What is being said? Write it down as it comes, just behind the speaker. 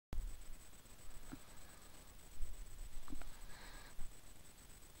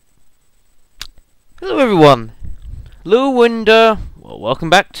Hello everyone, hello and well,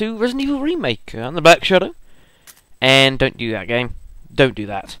 welcome back to Resident Evil Remake. I'm the Black Shadow, and don't do that game, don't do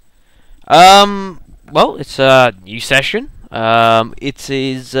that. Well, it's a new session. It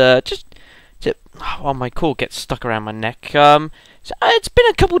is oh, my cord gets stuck around my neck. It's been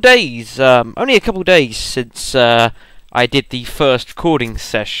a couple days, only a couple days since I did the first recording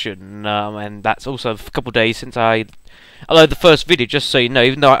session, and that's also a couple days since I uploaded the first video, just so you know,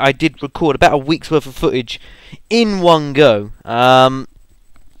 even though I did record about a week's worth of footage in one go. And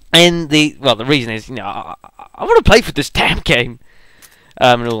the reason is, you know, I want to play for this damn game,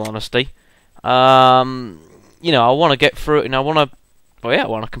 in all honesty. You know, I want to get through it, and I want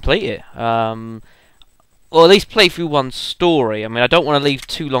to complete it. Or at least play through one story. I mean, I don't want to leave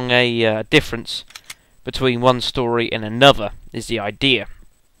too long a difference between one story and another, is the idea.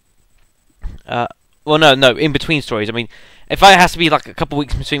 Well, no, in between stories. I mean, if it has to be like a couple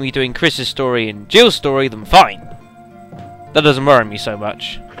weeks between me doing Chris's story and Jill's story, then fine. That doesn't worry me so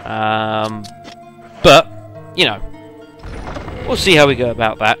much. But, you know, we'll see how we go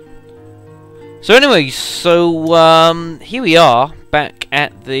about that. So anyway, here we are, back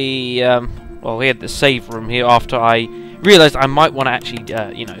at the, well, we had the save room here after I realised I might want to actually,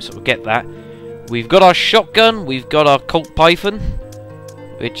 you know, sort of get that. We've got our shotgun, we've got our Colt Python,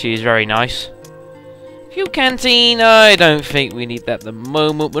 which is very nice. Fuel canteen, I don't think we need that at the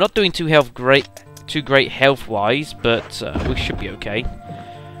moment. We're not doing too great health-wise, but we should be okay.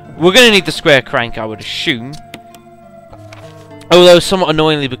 We're going to need the square crank, I would assume. Although somewhat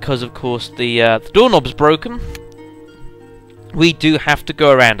annoyingly, because of course the doorknob's broken, we do have to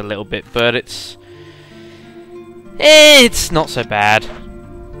go around a little bit. But it's not so bad.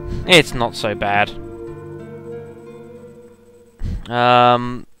 It's not so bad.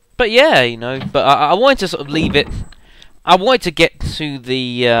 But yeah, you know, but I wanted to sort of leave it. I wanted to get to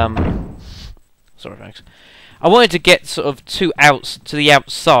the sorry, folks. I wanted to get sort of to the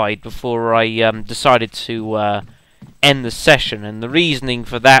outside before I decided to end the session, and the reasoning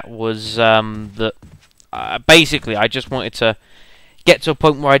for that was that basically I just wanted to get to a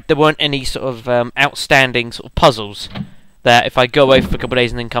point where there weren't any sort of outstanding sort of puzzles that if I go away for a couple of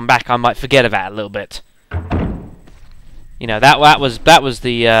days and then come back, I might forget about a little bit. You know, that was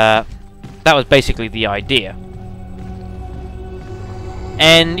basically the idea.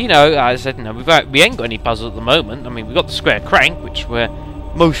 And you know, I said, no, we ain't got any puzzles at the moment. I mean, we've got the square crank, which we're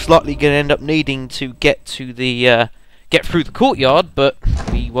most likely going to end up needing to get to the get through the courtyard, but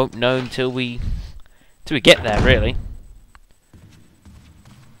we won't know until we get there, really.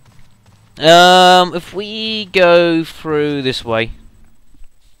 If we go through this way,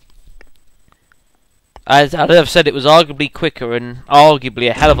 as I've said, it was arguably quicker and arguably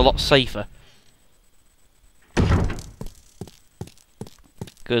a hell of a lot safer.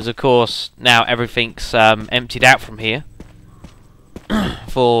 Because, of course, now everything's emptied out from here.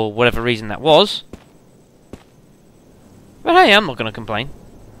 For whatever reason that was. But hey, I'm not going to complain.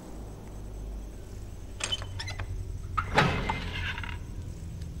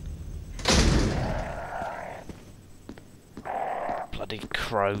 Bloody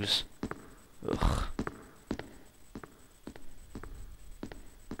crows. Ugh.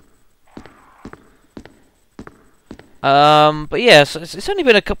 But yeah, so it's only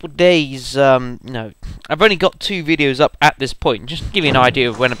been a couple of days, you know, I've only got 2 videos up at this point, just to give you an idea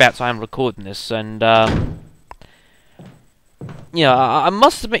of whenabouts I am recording this, and, you know, I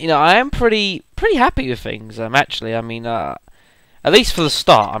must admit, you know, I am pretty happy with things, actually. I mean, at least for the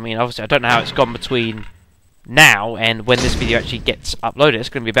start. I mean, obviously, I don't know how it's gone between now and when this video actually gets uploaded. It's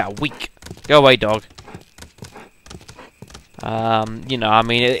going to be about a week. Go away, dog. You know, I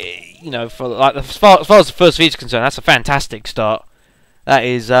mean, you know, for like as far as the first video is concerned, that's a fantastic start. That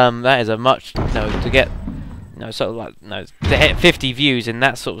is a much, you know, to get, you know, sort of like, you know, to hit 50 views in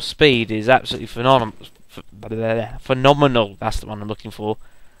that sort of speed is absolutely phenomenal. Phenomenal. That's the one I'm looking for.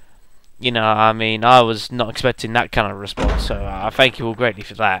 You know, I mean, I was not expecting that kind of response, so I thank you all greatly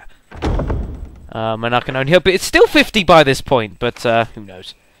for that. And I can only hope it's still 50 by this point, but who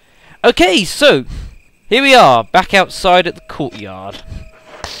knows? Okay, so here we are, back outside at the courtyard.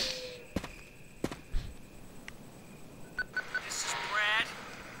 This is Brad.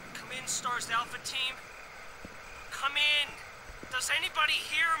 Come in, Stars Alpha Team. Come in. Does anybody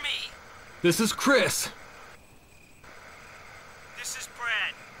hear me? This is Chris. This is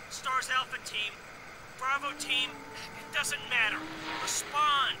Brad. Stars Alpha Team. Bravo Team. It doesn't matter.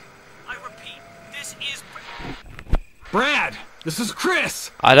 Respond. I repeat, this is Brad! This is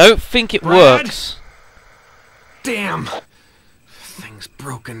Chris! I don't think it Brad? works. Damn. Thing's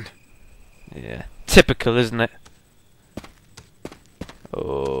broken. Yeah. Typical, isn't it?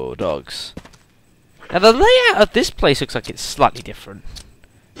 Oh, dogs. Now the layout of this place looks like it's slightly different.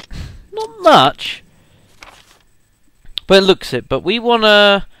 Not much, but it looks it. But we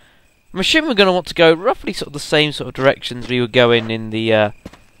wanna. I'm assuming we're gonna want to go roughly sort of the same sort of directions we were going in the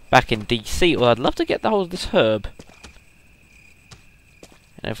back in DC. Well, I'd love to get the whole of this herb.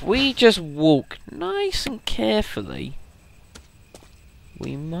 And if we just walk nice and carefully,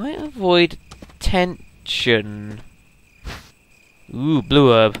 we might avoid tension. Ooh,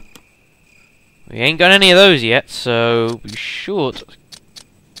 blue herb. We ain't got any of those yet, so we should.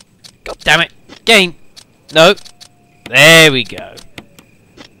 God damn it! Game! No! There we go.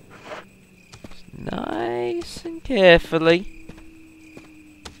 Nice and carefully.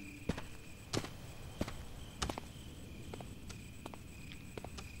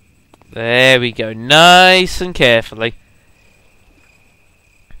 There we go. Nice and carefully.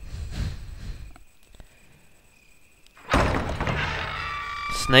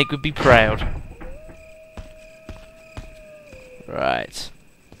 Snake would be proud. Right.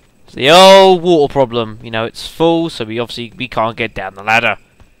 It's the old water problem. You know, it's full, so we can't get down the ladder.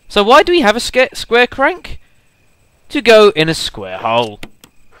 So why do we have a square crank? To go in a square hole.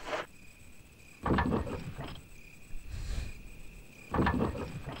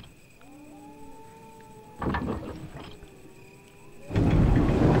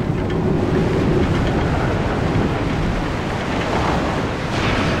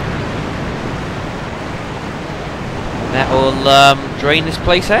 That will drain this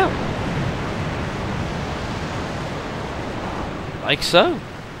place out. Like so.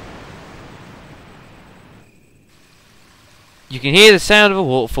 You can hear the sound of a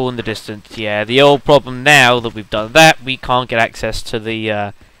waterfall in the distance. Yeah, the old problem now that we've done that, we can't get access to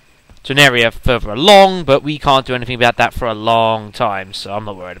the to an area further along, but we can't do anything about that for a long time, so I'm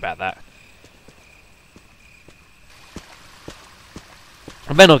not worried about that.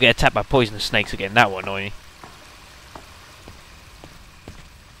 I better not get attacked by poisonous snakes again, that will annoy me.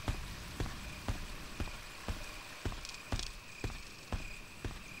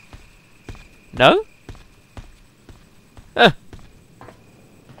 No? Huh.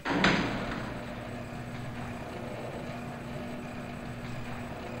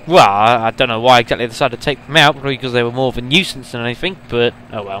 Well, I don't know why exactly they decided to take them out, probably because they were more of a nuisance than anything, but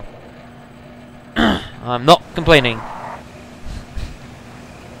oh well. I'm not complaining.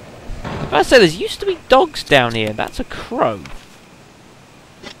 If I say there used to be dogs down here, that's a crow.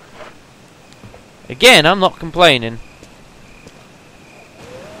 Again, I'm not complaining.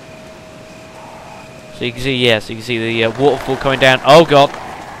 So you can see, yes, you can see the waterfall coming down. Oh god,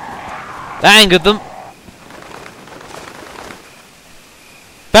 that angered them.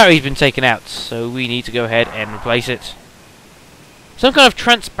 Battery's been taken out, so we need to go ahead and replace it. Some kind of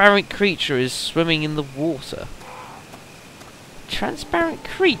transparent creature is swimming in the water. Transparent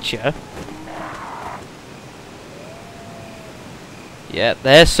creature? Yeah,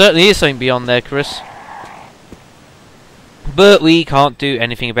 there certainly is something beyond there, Chris. But we can't do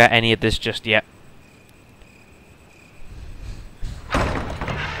anything about any of this just yet.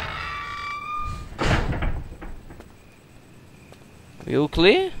 We all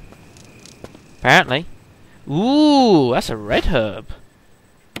clear? Apparently. Ooh, that's a red herb.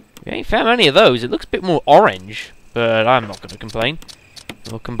 We ain't found any of those. It looks a bit more orange, but I'm not going to complain.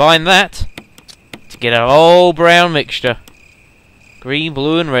 We'll combine that to get a whole brown mixture. Green,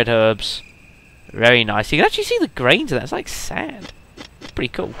 blue, and red herbs. Very nice. You can actually see the grains of that. It's like sand. It's pretty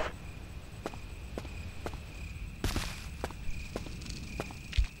cool.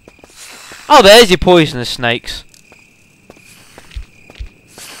 Oh, there's your poisonous snakes.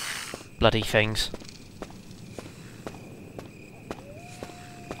 Bloody things.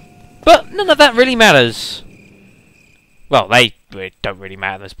 But none of that really matters. Well, they don't really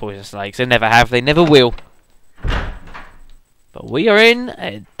matter, those poisonous snakes. They never have, they never will. But we are in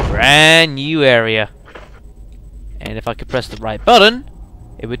a brand new area. And if I could press the right button,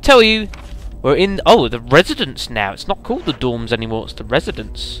 it would tell you we're in... Oh, the residence now. It's not called the dorms anymore, it's the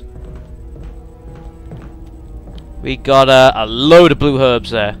residence. We got a load of blue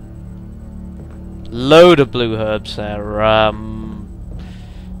herbs there. Load of blue herbs there. I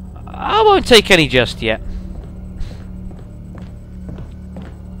won't take any just yet.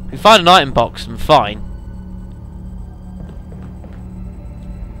 If we find an item box, I'm fine.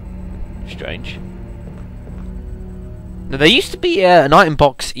 Strange. Now there used to be an item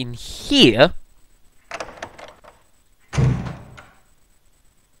box in here.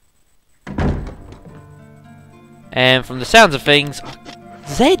 And from the sounds of things,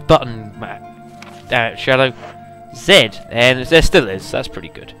 Z button, Shadow, Z, and there still is. That's pretty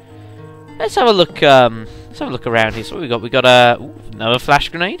good. Let's have a look. Let's have a look around here. So what we got? We got another flash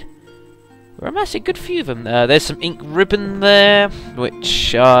grenade. a massive good few of them. There's some ink ribbon there,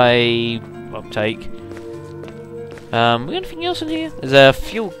 which I won't take. Anything else in here? There's a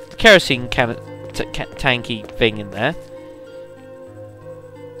fuel kerosene tanky thing in there.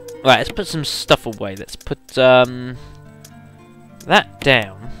 Right, let's put some stuff away. Let's put that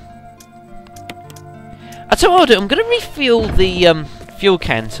down. I tell you what I'll do. I'm going to refill the fuel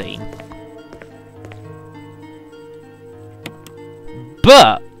canteen,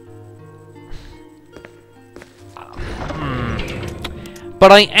 but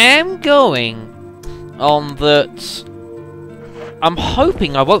I am going on that. I'm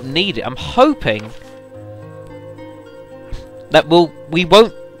hoping I won't need it. I'm hoping that we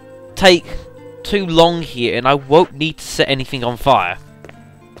won't take too long here, and I won't need to set anything on fire.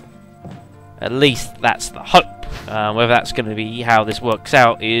 At least that's the hope. Whether that's going to be how this works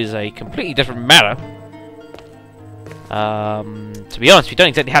out is a completely different matter. To be honest, we don't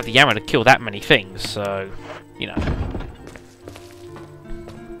exactly have the ammo to kill that many things, so you know.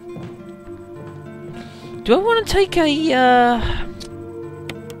 Do I want to take a?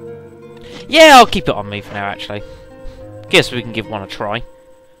 Yeah, I'll keep it on me for now. Actually, guess we can give one a try.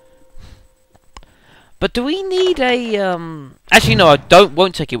 But do we need a? Actually, no.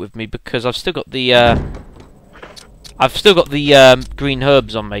 Won't take it with me because I've still got the. Green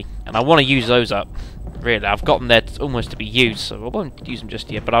herbs on me, and I want to use those up. Really, I've got them there almost to be used, so I won't use them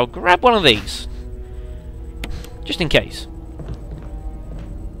just yet. But I'll grab one of these, just in case.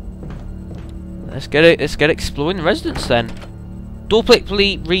 Let's get exploring the residence then. Door plate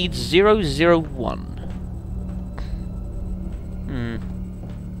reads 001.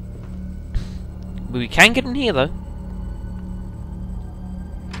 We can get in here though.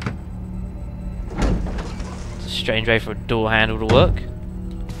 It's a strange way for a door handle to work.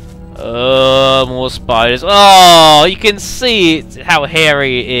 Oh, more spiders. Oh, you can see how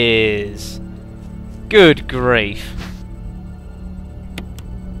hairy it is. Good grief.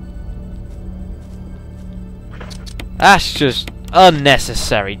 That's just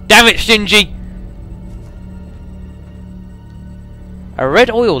unnecessary. Damn it, Shinji! A red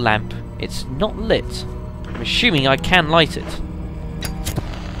oil lamp. It's not lit. I'm assuming I can light it.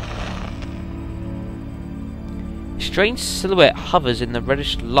 A strange silhouette hovers in the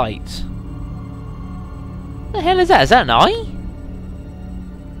reddish light. What the hell is that? Is that an eye?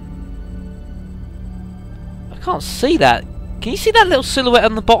 I can't see that. Can you see that little silhouette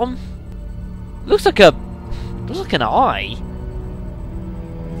on the bottom? Looks like an eye.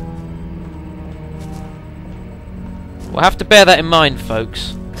 We'll have to bear that in mind,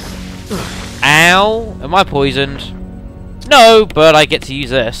 folks. Ow! Am I poisoned? No, but I get to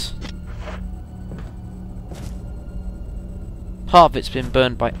use this. Part of it's been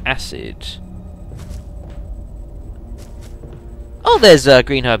burned by acid. Oh, there's a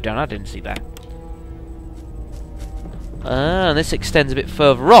green herb down. I didn't see that. And this extends a bit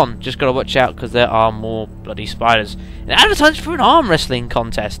further on. Just gotta watch out because there are more bloody spiders. An advertisement for an arm wrestling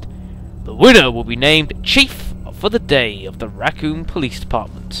contest. The winner will be named Chief for the Day of the Raccoon Police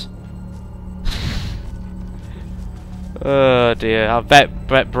Department. Oh dear, I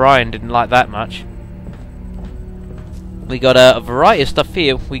bet Brian didn't like that much. We got a variety of stuff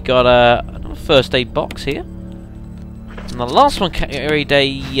here. We got another first aid box here. And the last one carried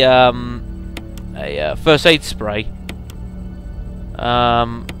a first aid spray.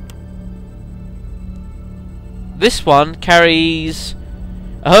 This one carries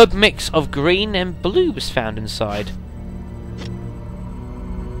a herb mix of green and blue was found inside.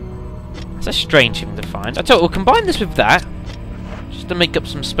 It's a strange thing to find. I thought we'll combine this with that, just to make up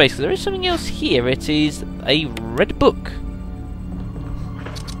some space. There is something else here. It is a red book.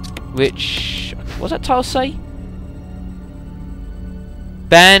 Which, what does that title say?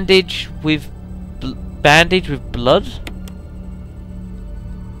 Bandage with blood.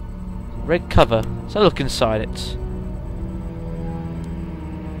 Red cover. Let's have a look inside it.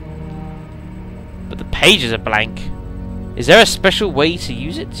 But the pages are blank. Is there a special way to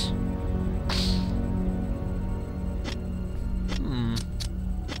use it?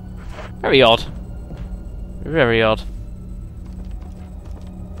 Very odd. Very odd.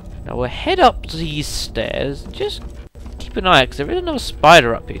 Now we'll head up these stairs. Just keep an eye out, because there is another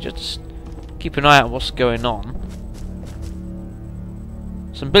spider up here. Just keep an eye out what's going on.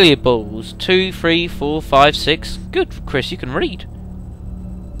 Some billiard balls. 2, 3, 4, 5, 6. Good, Chris, you can read.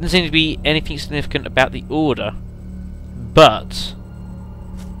 Doesn't seem to be anything significant about the order. But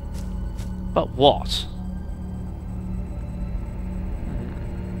what?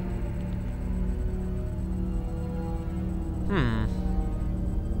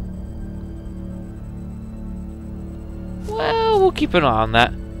 Well, we'll keep an eye on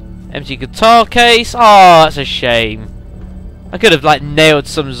that. Empty guitar case. Oh, that's a shame. I could have like nailed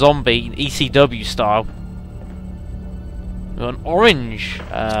some zombie ECW style. We've got an orange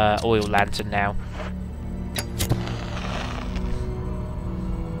oil lantern now.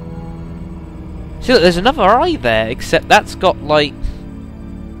 See, look, there's another eye there, except that's got like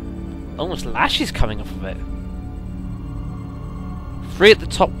almost lashes coming off of it. 3 at the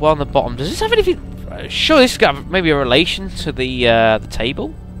top, 1 on the bottom. Does this have anything? Sure, this has got maybe a relation to the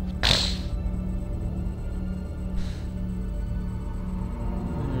table.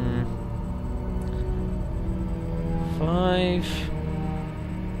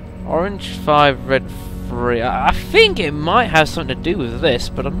 Orange 5, red 3. I think it might have something to do with this,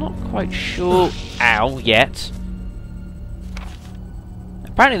 but I'm not quite sure. Ow, yet.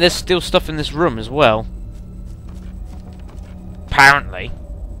 Apparently there's still stuff in this room as well. Apparently.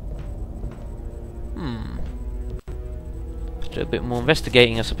 Let's do a bit more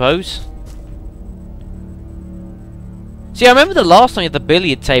investigating, I suppose. See, I remember the last time at the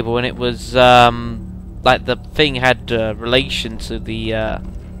billiard table when it was, like the thing had relation to the,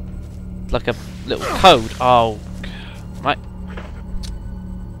 like a little code. Oh, my!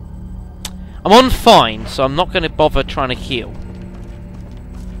 I'm on fine, so I'm not going to bother trying to heal.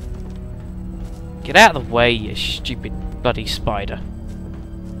 Get out of the way, you stupid bloody spider!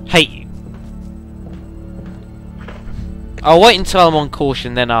 Hate you. I'll wait until I'm on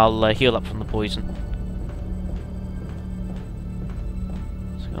caution, then I'll heal up from the poison.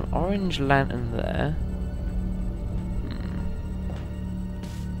 So we've got an orange lantern there.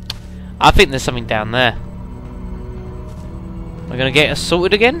 I think there's something down there. Am I going to get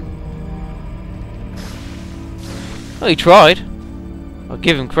assaulted again? Well, he tried. I'll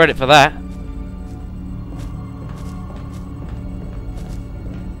give him credit for that.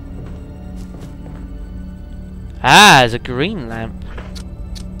 Ah, there's a green lamp.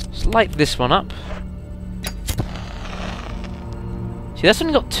 Let's light this one up. See, that's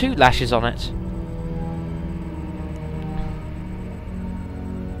only got 2 lashes on it.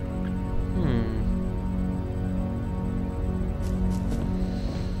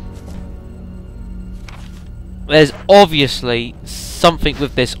 There's obviously something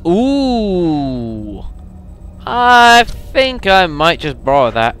with this. Ooh! I think I might just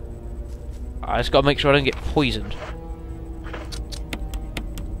borrow that. I just gotta make sure I don't get poisoned.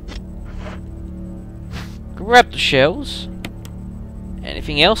 Grab the shells.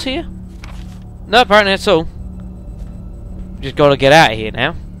 Anything else here? No, apparently that's all. Just gotta get out of here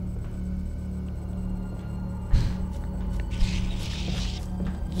now.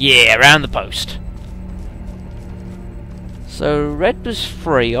 Yeah, around the post. So red was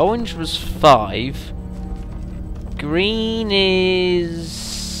 3, orange was 5, green is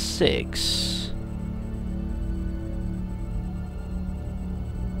 6.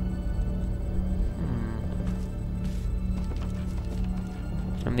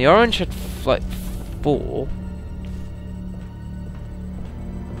 And the orange had like 4.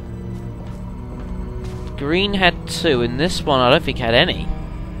 Green had 2, and this one I don't think had any.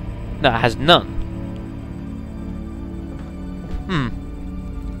 No, it has none.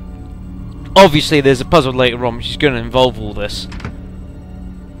 Obviously there's a puzzle later on which is going to involve all this.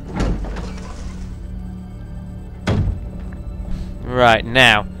 Right,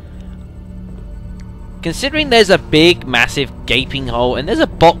 now. Considering there's a big, massive, gaping hole, and there's a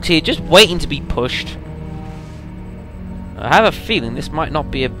box here just waiting to be pushed, I have a feeling this might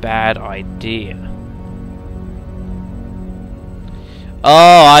not be a bad idea.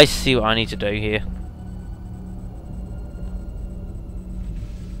 Oh, I see what I need to do here.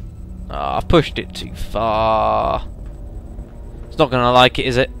 Oh, I've pushed it too far. It's not going to like it,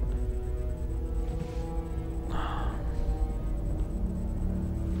 is it?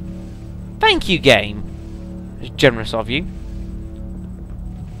 Thank you, game. It's generous of you.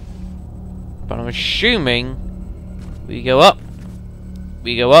 But I'm assuming we go up,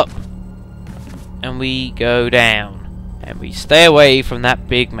 and we go down. And we stay away from that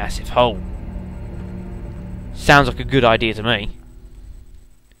big, massive hole. Sounds like a good idea to me.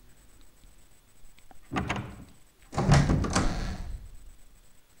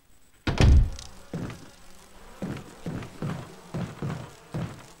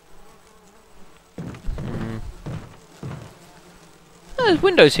 Oh, there's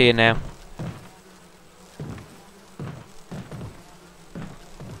windows here now.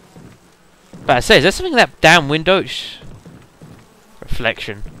 But I say, is there something in that damn window?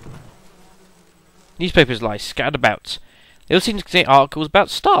 Reflection. Newspapers lie scattered about. They all seem to contain articles about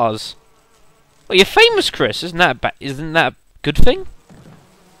stars. Well, you're famous, Chris. Isn't that a good thing?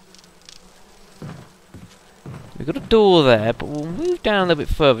 We've got a door there, but we'll move down a little bit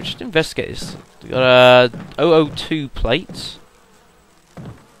further just to investigate this. We've got a 002 plate.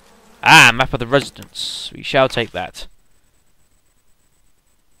 Ah, map of the residence. We shall take that.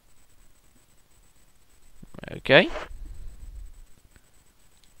 Okay.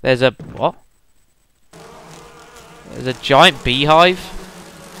 There's a... what? There's a giant beehive.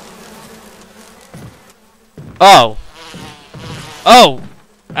 Oh! Oh!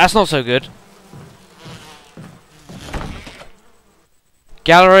 That's not so good.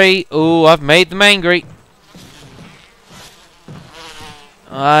 Gallery. Ooh, I've made them angry.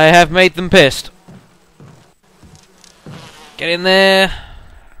 I have made them pissed. Get in there.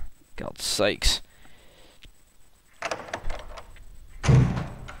 God's sakes.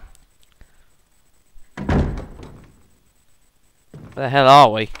 Where the hell are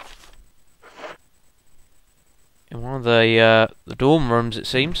we? In one of the dorm rooms, it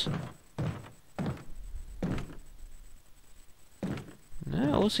seems. No,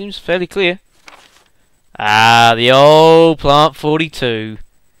 it all seems fairly clear. Ah, the old Plant 42.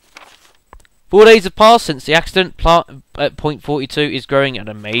 4 days have passed since the accident. Plant at point 42 is growing at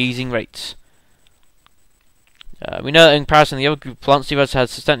amazing rates. We know that in comparison, the other group of plants, has had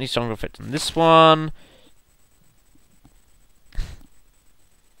substantially stronger effect on this one.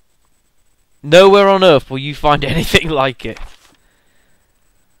 Nowhere on Earth will you find anything like it.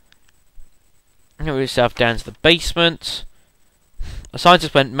 Get yourself down to the basement. A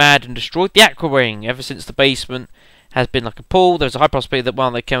scientist went mad and destroyed the aqua ring. Ever since the basement has been like a pool, there's a high possibility that one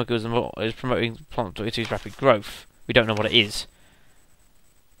of the chemicals is promoting plant 22's rapid growth. We don't know what it is.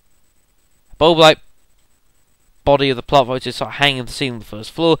 A bulb-like body of the plant 22 started hanging on the ceiling of the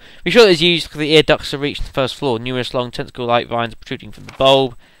first floor. Be sure it is used because the air ducts to reach the first floor. Numerous long tentacle-like vines protruding from the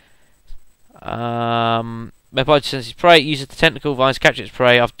bulb. Mephiles senses prey. It uses the tentacle vines to capture its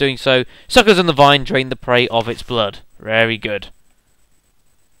prey. After doing so, suckers on the vine drain the prey of its blood. Very good.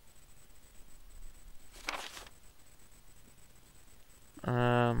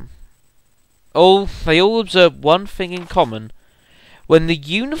 They all observe one thing in common. When the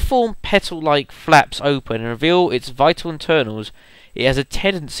uniform petal-like flaps open and reveal its vital internals, it has a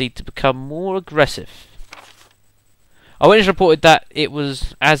tendency to become more aggressive. A witness reported that it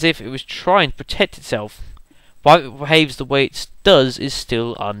was as if it was trying to protect itself. Why it behaves the way it does is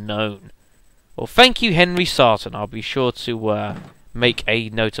still unknown. Well, thank you, Henry Sarton. I'll be sure to make a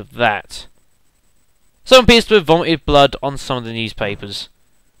note of that. Someone appears to have vomited blood on some of the newspapers.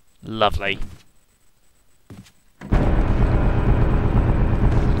 Lovely.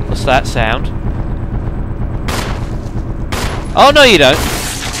 What's that sound? Oh, no you don't.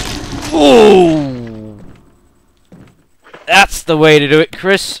 Ooh! That's the way to do it,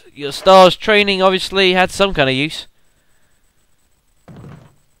 Chris. Your STARS training obviously had some kind of use.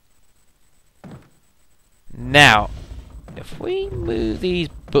 Now, if we move these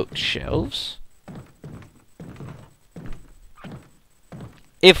bookshelves...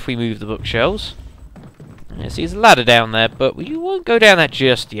 If we move the bookshelves... Yeah, see, there's a ladder down there, but we won't go down that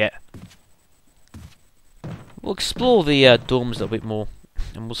just yet. We'll explore the dorms a little bit more.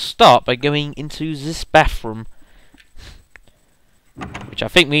 And we'll start by going into this bathroom. Which I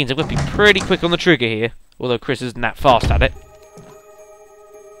think means I'm going to be pretty quick on the trigger here. Although Chris isn't that fast at it.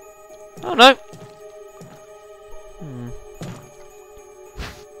 Oh no!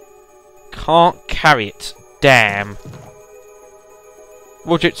 Can't carry it. Damn.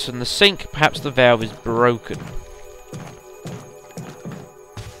 Widgets in the sink. Perhaps the valve is broken.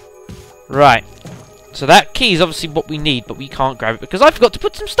 Right. So that key is obviously what we need, but we can't grab it because I forgot to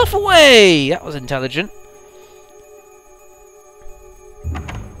put some stuff away! That was intelligent.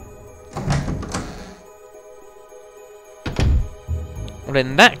 Well,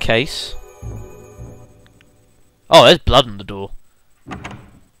 in that case... Oh, there's blood on the door.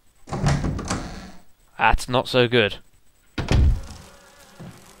 That's not so good.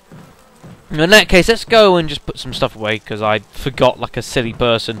 In that case, let's go and just put some stuff away, because I forgot like a silly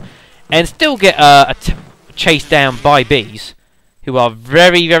person. And still get chased down by bees, who are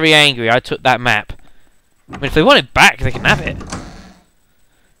very, very angry I took that map. I mean, if they want it back, they can have it.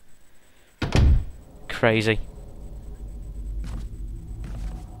 Crazy.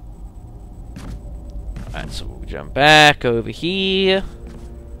 Right, so we'll jump back over here.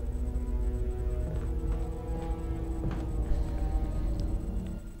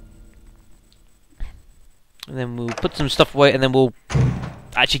 And then we'll put some stuff away, and then we'll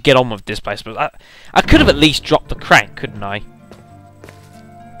actually get on with this place. But I could have at least dropped the crank, couldn't I?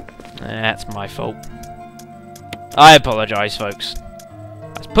 That's my fault. I apologise, folks.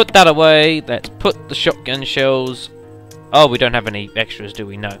 Let's put that away. Let's put the shotgun shells... Oh, we don't have any extras, do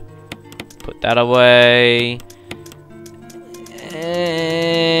we? No. Put that away.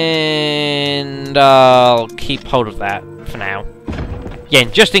 and I'll keep hold of that for now. Yeah,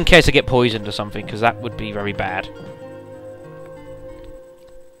 just in case I get poisoned or something, because that would be very bad.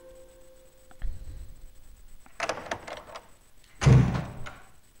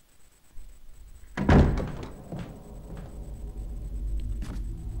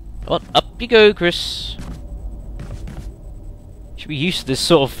 Well, up you go, Chris. Should be used to this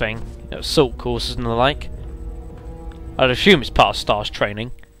sort of thing. You know, assault courses and the like. I'd assume it's part of STARS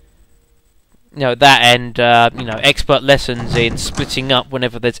training. You know, that and, you know, expert lessons in splitting up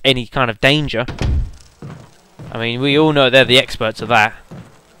whenever there's any kind of danger. I mean, we all know they're the experts of that.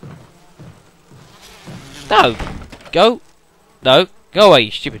 No! Go! No! Go away,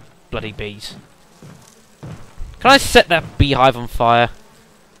 you stupid bloody bees. Can I set that beehive on fire?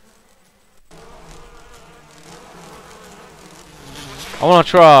 I want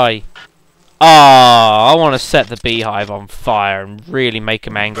to try. Ah, I want to set the beehive on fire and really make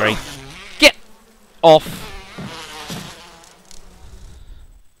him angry. Get off.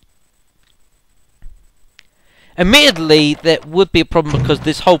 Admittedly, that would be a problem because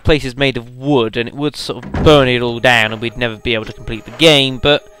this whole place is made of wood and it would sort of burn it all down and we'd never be able to complete the game,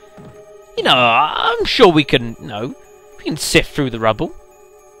 but, you know, I'm sure we can, you know, we can sift through the rubble.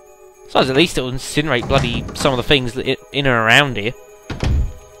 Besides, at least it'll incinerate bloody some of the things that in and around here.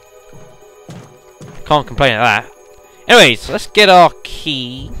 Can't complain of that. Anyways, let's get our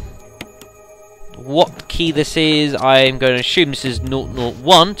key. What key this is, I'm going to assume this is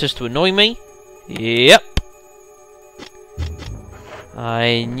 001, just to annoy me. Yep.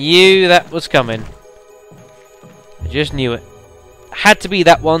 I knew that was coming. I just knew it. Had to be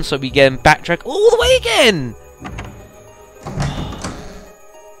that one, so we get him backtrack all the way again!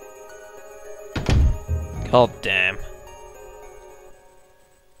 God damn.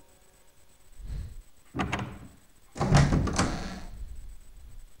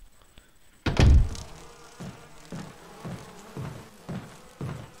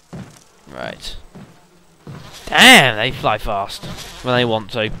 Right. Damn, they fly fast when they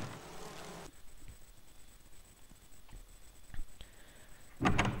want to.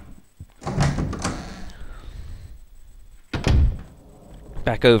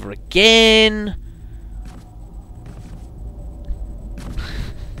 Back over again.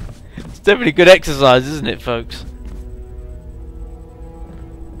 It's definitely good exercise, isn't it, folks?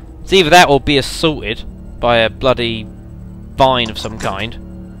 It's either that or be assaulted by a bloody vine of some kind.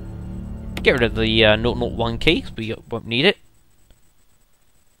 Get rid of the 001 key, because we won't need it.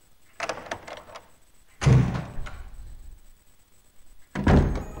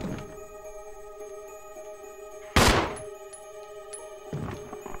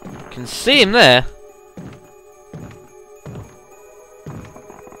 Can see him there.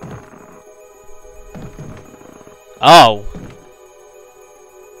 Oh.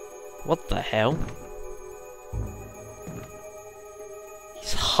 What the hell?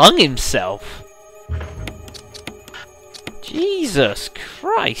 He's hung himself. Jesus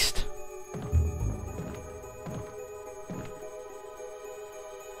Christ.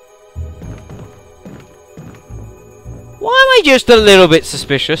 Why am I just a little bit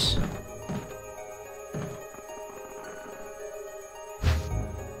suspicious?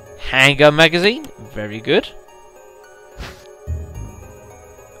 Handgun magazine, very good.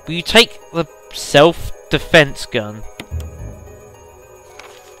 Will you take the self-defense gun?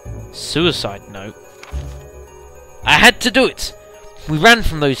 Suicide note. I had to do it. We ran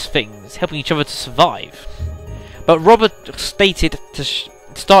from those things, helping each other to survive. But Robert started to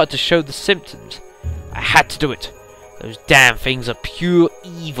show the symptoms. I had to do it. Those damn things are pure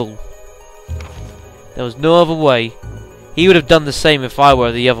evil. There was no other way. He would have done the same if I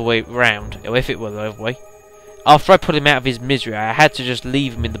were the other way round, or if it were the other way. After I put him out of his misery, I had to just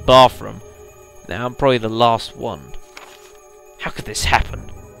leave him in the bathroom. Now I'm probably the last one. How could this happen?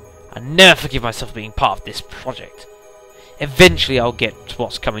 I never forgive myself for being part of this project. Eventually I'll get to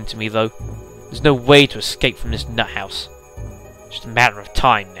what's coming to me, though. There's no way to escape from this nut house. It's just a matter of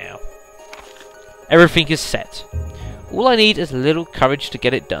time now. Everything is set. All I need is a little courage to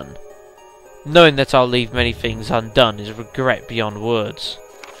get it done. Knowing that I'll leave many things undone is a regret beyond words.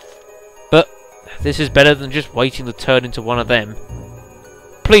 But this is better than just waiting to turn into one of them.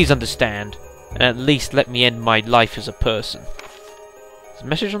 Please understand, and at least let me end my life as a person. There's a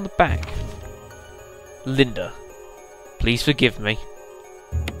message on the back. Linda, please forgive me.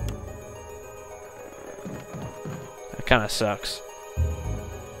 That kinda sucks.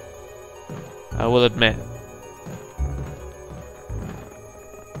 I will admit.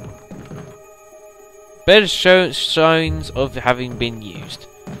 Better show signs of having been used.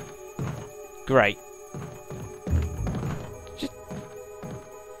 Great.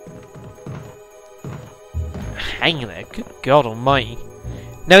 hanging there. Good God Almighty!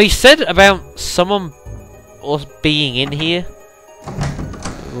 Now he said about someone or being in here.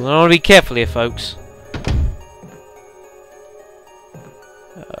 We want to be careful here, folks.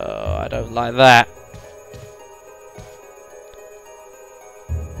 Oh, I don't like that.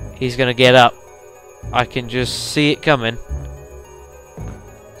 He's gonna get up. I can just see it coming.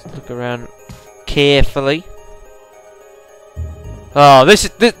 Let's look around carefully. Oh, this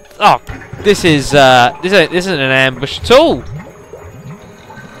isn't an ambush at all.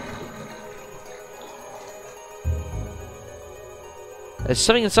 There's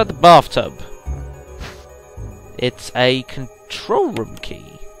something inside the bathtub. It's a control room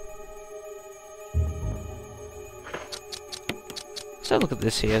key. Let's have a look at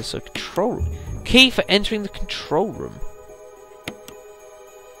this here. So, control room. Key for entering the control room.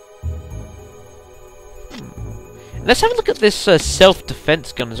 Let's have a look at this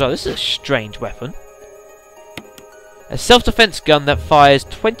self-defense gun as well. This is a strange weapon. A self-defense gun that fires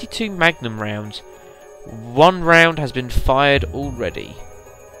 22 Magnum rounds. 1 round has been fired already.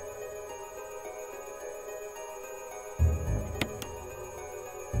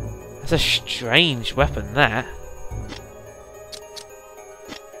 That's a strange weapon, that.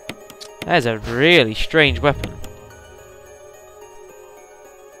 That is a really strange weapon.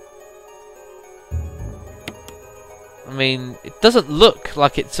 I mean, it doesn't look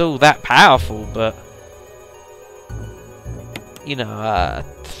like it's all that powerful, but you know,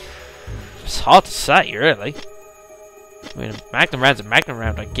 it's hard to say, really. I mean, a Magnum round's a Magnum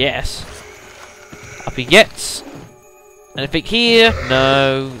round, I guess. Up he gets. Anything here?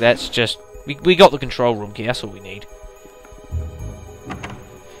 No, that's just... We got the control room key, that's all we need.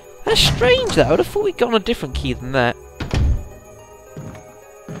 That's strange, though. I would have thought we'd gotten a different key than that.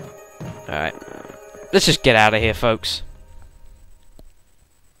 Alright. Let's just get out of here, folks.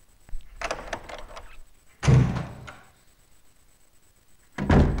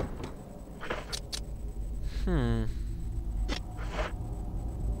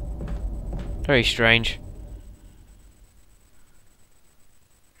 Very strange.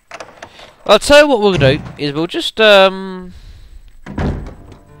 I'll tell you what we'll do is we'll just we'll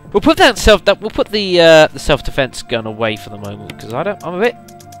put the self-defense gun away for the moment because I'm a bit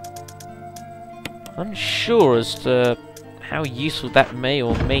unsure as to how useful that may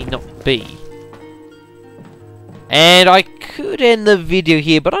or may not be. And I could end the video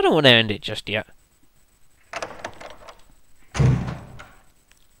here, but I don't want to end it just yet.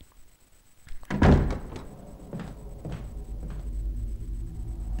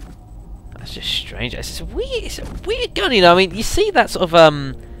 That's just strange. It's a weird gun, you know. I mean, you see that sort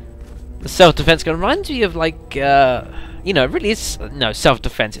of the self-defense gun reminds me of like you know, it really is no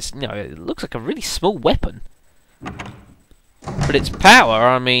self-defense. It's it looks like a really small weapon, but its power,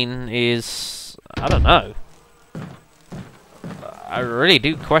 I mean, is I don't know. I really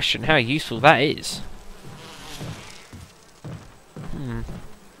do question how useful that is.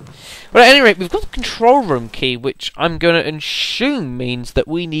 Well, at any rate, we've got the control room key, which I'm going to assume means that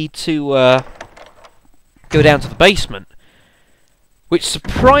we need to go down to the basement. Which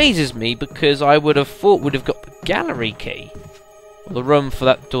surprises me, because I would have thought we'd have got the gallery key. Or the room for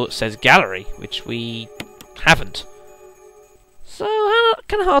that door that says gallery, which we haven't. So,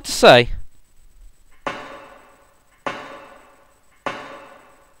 kind of hard to say.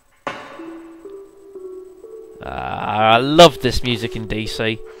 I love this music in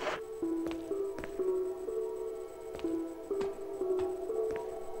DC.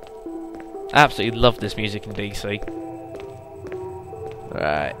 Absolutely love this music in DC.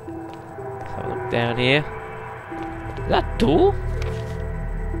 Right. Let's have a look down here. Is that a door?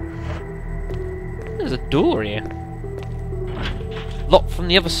 There's a door here. Locked from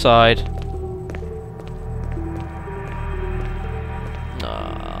the other side.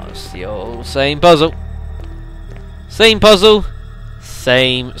 Ah, it's the old same puzzle. Same puzzle,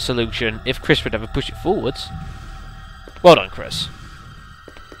 same solution. If Chris would ever push it forwards. Well done, Chris.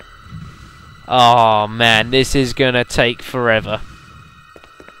 Oh man, this is gonna take forever.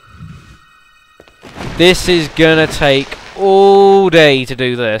 This is gonna take all day to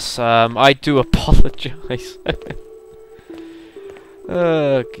do this. I do apologise.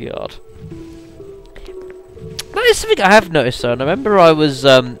 Oh god. That is something I have noticed though, and I remember I was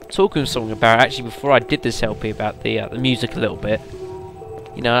talking to someone about it, actually before I did this LP about the music a little bit.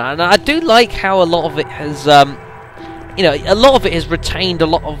 You know, and I do like how a lot of it has, you know, a lot of it has retained a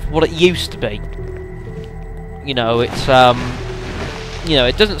lot of what it used to be. You know, it's you know,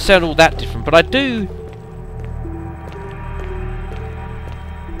 it doesn't sound all that different, but I do.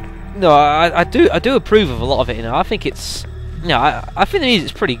 No, I do approve of a lot of it. You know, I think it's, you know, I think the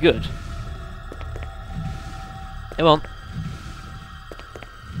music's pretty good. Come on.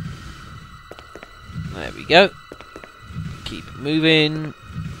 There we go. Keep it moving.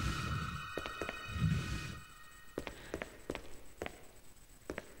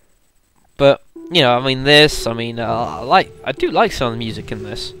 But you know, I mean, I do like some of the music in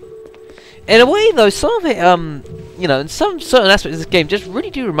this. In a way, though, some of it, you know, in some certain aspects of this game, just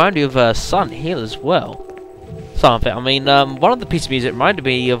really do remind me of Silent Hill as well. Some of it. I mean, one of the pieces of music reminded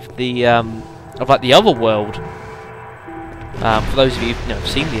me of the, of like the Other World. For those of you who've never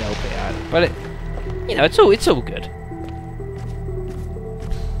seen the LP, but it, you know, it's all good.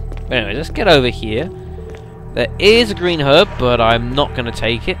 But anyway, let's get over here. There is a green herb, but I'm not going to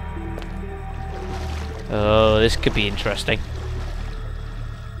take it. Oh, this could be interesting.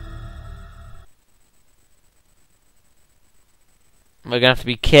 We're going to have to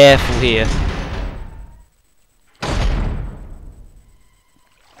be careful here.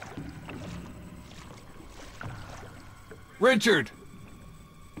 Richard!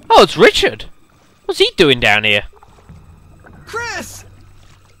 Oh, it's Richard! What's he doing down here? Chris!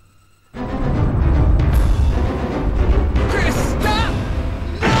 Chris, stop!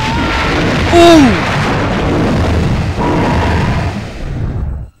 Ooh!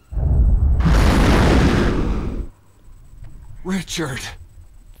 Richard.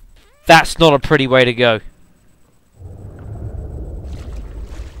 That's not a pretty way to go.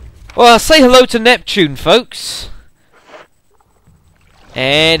 Well, say hello to Neptune, folks.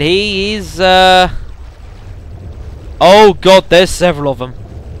 And he is, oh god, there's several of them.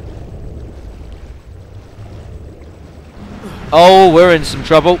 Oh, we're in some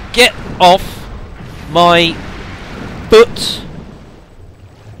trouble. Get off my foot.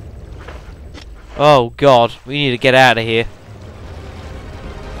 Oh god, we need to get out of here.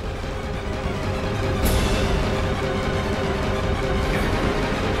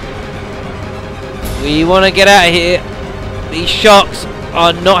 We want to get out of here. These sharks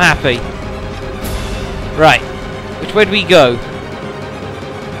are not happy. Right. Which way do we go?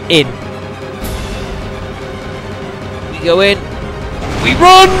 In. We go in. We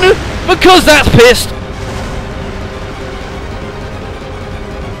run! Because that's pissed!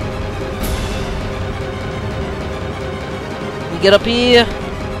 We get up here.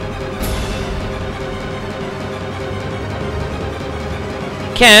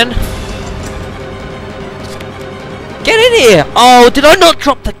 We can. Get in here! Oh, did I not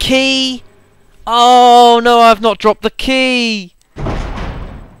drop the key? Oh, no, I've not dropped the key!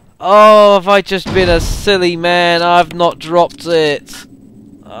 Oh, have I just been a silly man? I've not dropped it!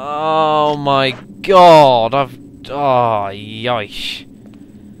 Oh my god, oh, yoish.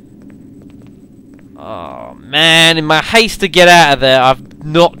 Oh, man, in my haste to get out of there, I've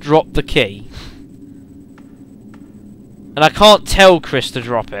not dropped the key. And I can't tell Chris to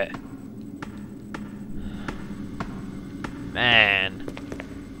drop it. Man,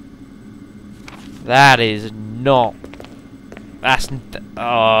 that is not. That's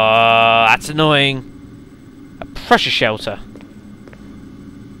annoying. A pressure shelter.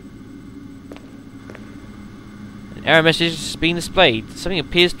 An error message has been displayed. Something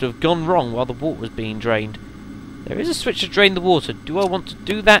appears to have gone wrong while the water was being drained. There is a switch to drain the water. Do I want to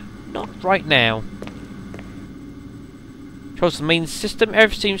do that? Not right now. Controls the main system.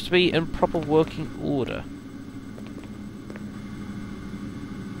 Everything seems to be in proper working order.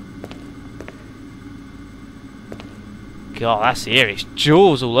 God, that's eerie. It's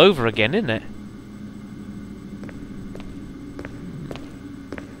Jaws all over again, isn't it?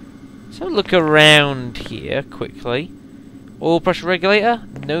 So look around here quickly. Oil pressure regulator.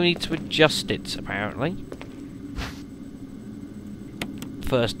 No need to adjust it, apparently.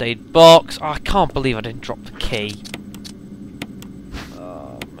 First aid box. Oh, I can't believe I didn't drop the key.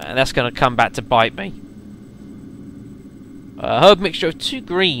 Oh man, that's going to come back to bite me. A herb mixture of 2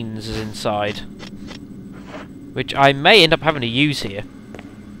 greens is inside, which I may end up having to use here.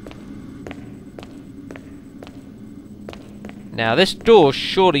 Now this door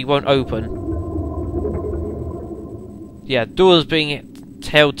surely won't open. Yeah, door's being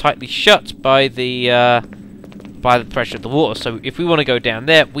held tightly shut by the pressure of the water. So if we want to go down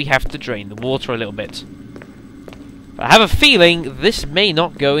there, we have to drain the water a little bit. But I have a feeling this may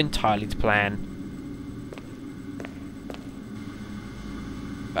not go entirely to plan.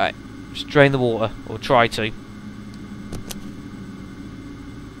 Right, just drain the water, or try to.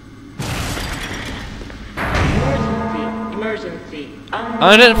 Emergency.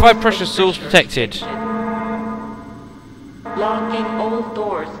 Unidentified pressure source detected. Locking all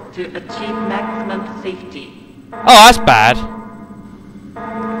doors to achieve maximum safety. Oh, that's bad.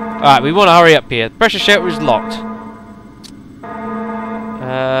 Alright, we want to hurry up here. Pressure shelter is locked.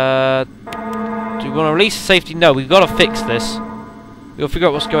 Do we want to release the safety? No, we've got to fix this. We'll figure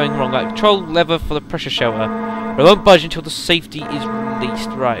out what's going wrong. Like, control lever for the pressure shelter. But it won't budge until the safety is released.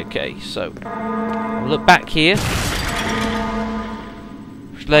 Right, okay, so we'll look back here.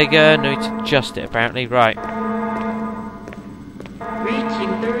 Schlegger, no need to adjust it apparently. Right. Reaching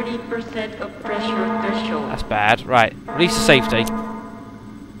 30% of pressure threshold. That's bad. Right. Release the safety.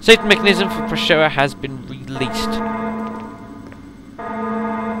 Safety mechanism for pressure has been released.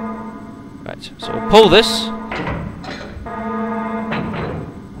 Right, so we'll pull this.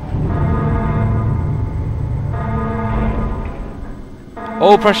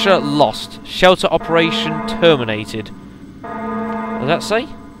 Oil pressure lost. Shelter operation terminated. What does that say?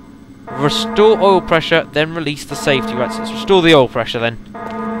 Restore oil pressure, then release the safety. Right, so let's restore the oil pressure then.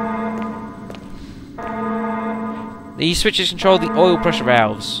 These switches control the oil pressure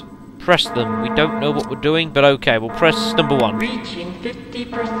valves. Press them. We don't know what we're doing, but okay, we'll press number 1. Reaching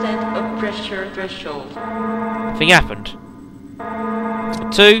 50% of pressure threshold. Nothing happened. Number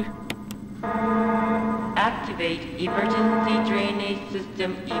 2. Activate emergency drainage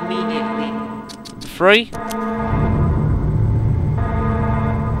system immediately. Number 3.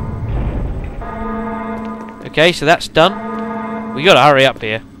 Okay, so that's done. We gotta hurry up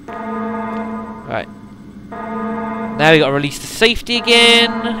here. Right. Now we gotta release the safety again.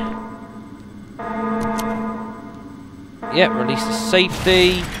 Yep, release the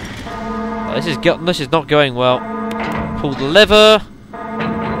safety. Oh, this is not going well. Pull the lever.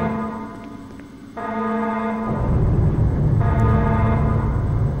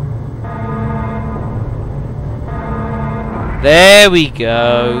 There we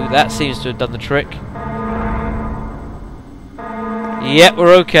go. That seems to have done the trick. Yep,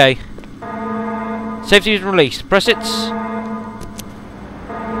 we're okay. Safety is released. Press it.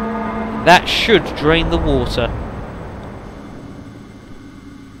 That should drain the water.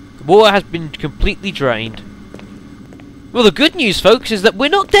 The water has been completely drained. Well, the good news, folks, is that we're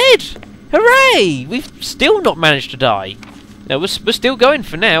not dead. Hooray! We've still not managed to die. No, we're still going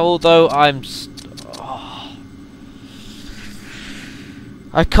for now, although I'm...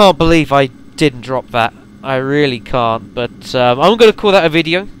 I can't believe I didn't drop that. I really can't, but I'm going to call that a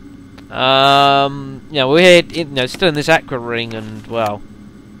video. We're here, still in this aqua ring, and well,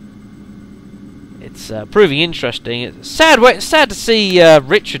 it's proving interesting. It's sad to see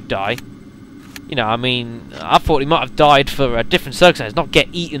Richard die. I mean, I thought he might have died for a different circumstance, not get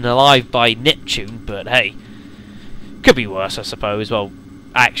eaten alive by Neptune. But hey, could be worse, I suppose. Well,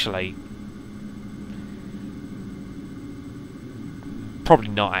 actually, probably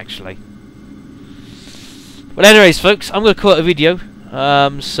not actually. But anyways, folks, I'm going to call it a video.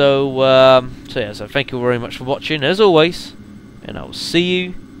 So thank you very much for watching, as always, and I will see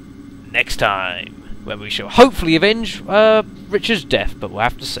you next time, where we shall hopefully avenge Richard's death, but we'll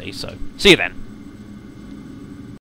have to see. So, see you then.